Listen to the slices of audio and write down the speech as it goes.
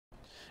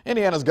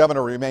Indiana's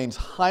governor remains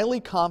highly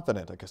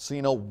confident a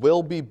casino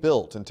will be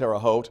built in Terre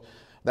Haute.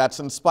 That's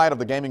in spite of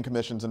the Gaming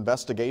Commission's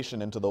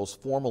investigation into those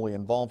formerly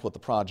involved with the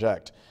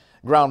project.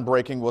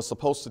 Groundbreaking was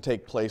supposed to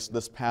take place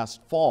this past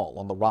fall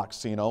on the Rock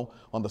Casino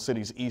on the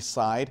city's east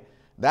side.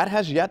 That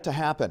has yet to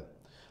happen.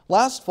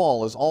 Last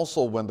fall is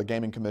also when the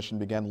Gaming Commission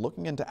began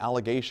looking into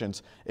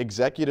allegations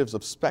executives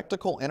of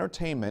Spectacle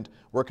Entertainment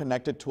were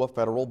connected to a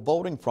federal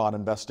voting fraud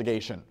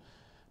investigation.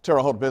 Terre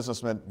Haute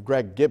businessman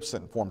Greg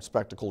Gibson formed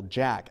Spectacle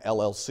Jack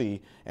LLC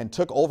and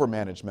took over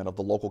management of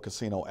the local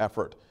casino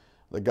effort.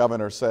 The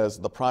governor says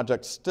the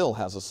project still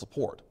has his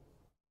support.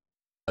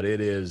 But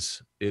it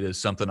is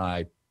something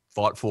I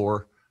fought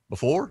for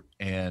before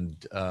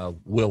and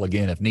will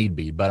again if need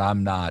be, but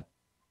I'm not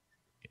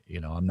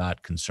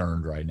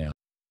concerned right now.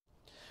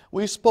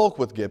 We spoke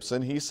with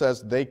Gibson. He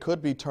says they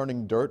could be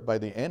turning dirt by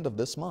the end of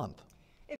this month.